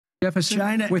deficit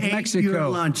China with ate Mexico. your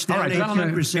lunch. Down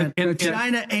 18%.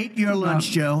 China ate your lunch,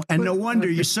 Joe, and no wonder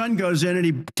your son goes in and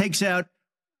he takes out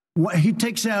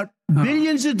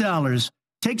billions of dollars.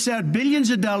 Takes out billions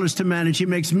of dollars to manage. He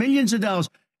makes millions of dollars.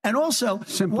 And also,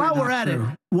 while we're at it,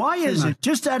 why is it,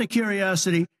 just out of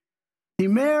curiosity, the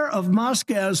mayor of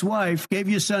Moscow's wife gave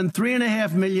your son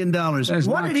 $3.5 million.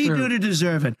 What did he do to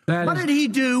deserve it? What did he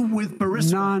do with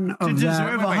Burisma to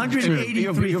deserve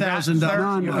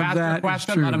 $183,000? You've asked a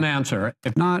question, let him answer.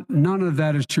 None of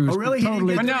that is true. Oh, really?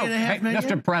 Totally,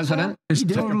 Mr. President,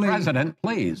 Mr. President,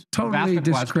 please. Totally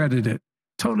discredited.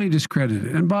 Totally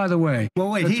discredited. And by the way,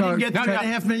 well, wait, he didn't get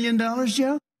 $3.5 million,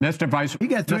 Joe? Mr. Vice, he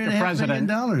got $3.5 million.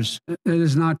 It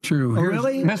is not true. Oh,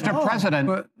 really? Mr.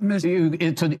 President,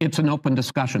 it's an open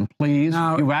discussion, please.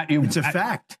 Now, it's a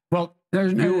fact. Well,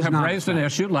 you have raised an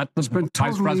issue. Let the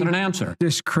Vice President answer.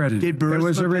 Discredited. Did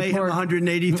Burisma pay him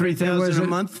 $183,000 a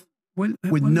month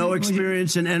with no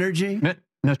experience in energy?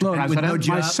 Mr. President,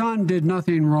 my son did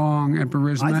nothing wrong at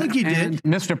Burisma. I think he did.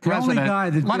 Mr. President,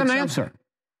 let him answer.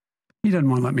 He doesn't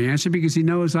want to let me answer because he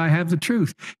knows I have the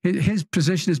truth. His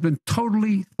position has been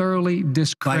totally, thoroughly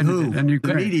discredited. By who? And the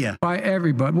media? By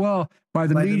everybody. Well, by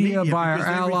the media, by our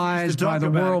allies, by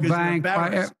the World Bank,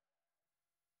 by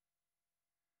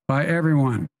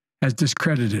everyone has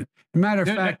discredited. Matter of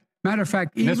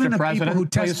fact, even the people who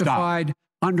testified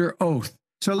under oath.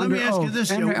 So let me ask you this,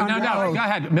 Joe. No, go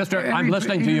ahead, Mr. I'm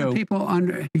listening to you. He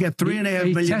got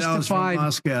 $3.5 million from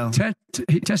Moscow.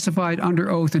 He testified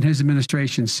under oath, and his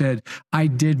administration said, "I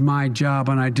did my job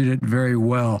and I did it very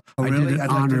well. Oh, really? I did it I'd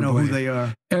honorably." like to know who they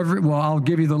are. Well, I'll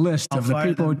give you the list of the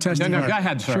people who testified. No, go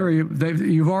ahead, sir. Sure,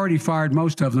 you've already fired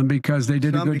most of them because they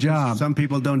did a good job. Some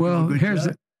people don't do a good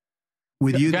job.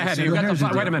 With you, go ahead.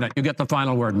 Wait a minute. You get the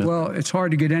final word, Mr. Well, it's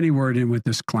hard to get any word in with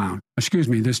this clown. Excuse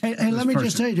me. Hey, let me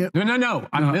just say, Joe. No.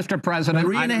 I'm Mr. President.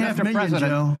 $3.5 million,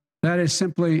 Joe. That is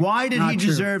simply why did he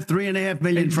deserve $3.5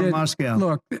 million from Moscow?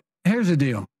 Look, here's the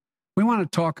deal. We want to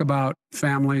talk about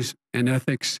families and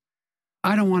ethics.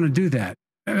 I don't want to do that.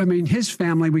 I mean, his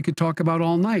family we could talk about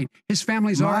all night. His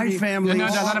family's already...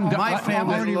 My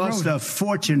family lost a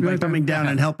fortune by coming down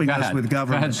and helping us with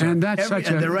government. And that's such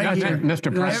a...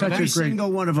 Mr. President. Every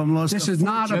single one of them lost a fortune. This is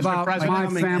not about my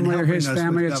family or his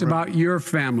family. It's about your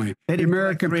family. The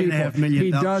American people. He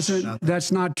doesn't...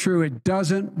 That's not true. It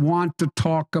doesn't want to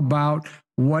talk about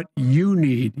what you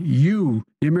need. You,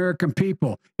 the American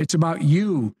people. It's about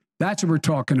you. That's what we're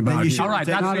talking about. All right,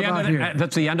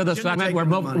 that's the end of the segment.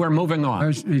 We're moving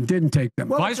on. He didn't take them.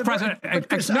 Well, Vice President,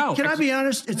 no. Can I be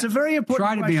honest? It's a very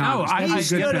important question. Try to be honest. He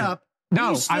stood up.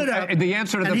 No, the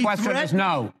answer to the question is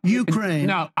no. Ukraine.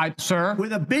 No, sir.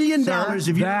 With $1 billion, if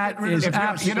you that is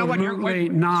absolutely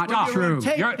not true.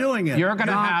 You're doing it. You're going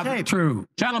to have true,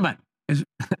 gentlemen.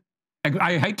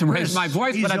 I hate to raise my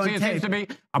voice, but it seems to me.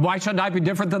 Why shouldn't I be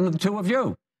different than the two of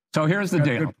you? So here's the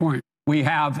deal. Good point. We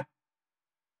have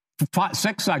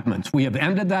 6 segments. We have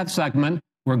ended that segment.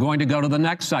 We're going to go to the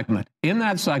next segment. In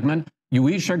that segment, you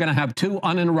each are going to have 2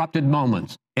 uninterrupted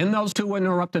moments. In those 2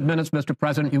 uninterrupted minutes, Mr.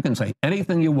 President, you can say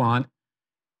anything you want.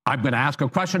 I'm going to ask a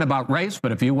question about race,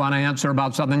 but if you want to answer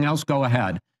about something else, go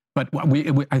ahead. But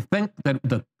I think that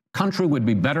the country would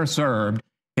be better served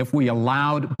if we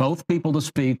allowed both people to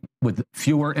speak with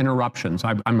fewer interruptions.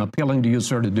 I'm appealing to you,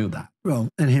 sir, to do that. Well,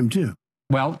 and him too.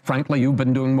 Well, frankly, you've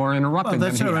been doing more interrupting than he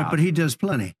has. That's all right, but he does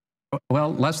plenty.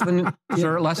 Well, less than,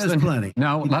 sir, less than plenty.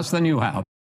 No, less than you have.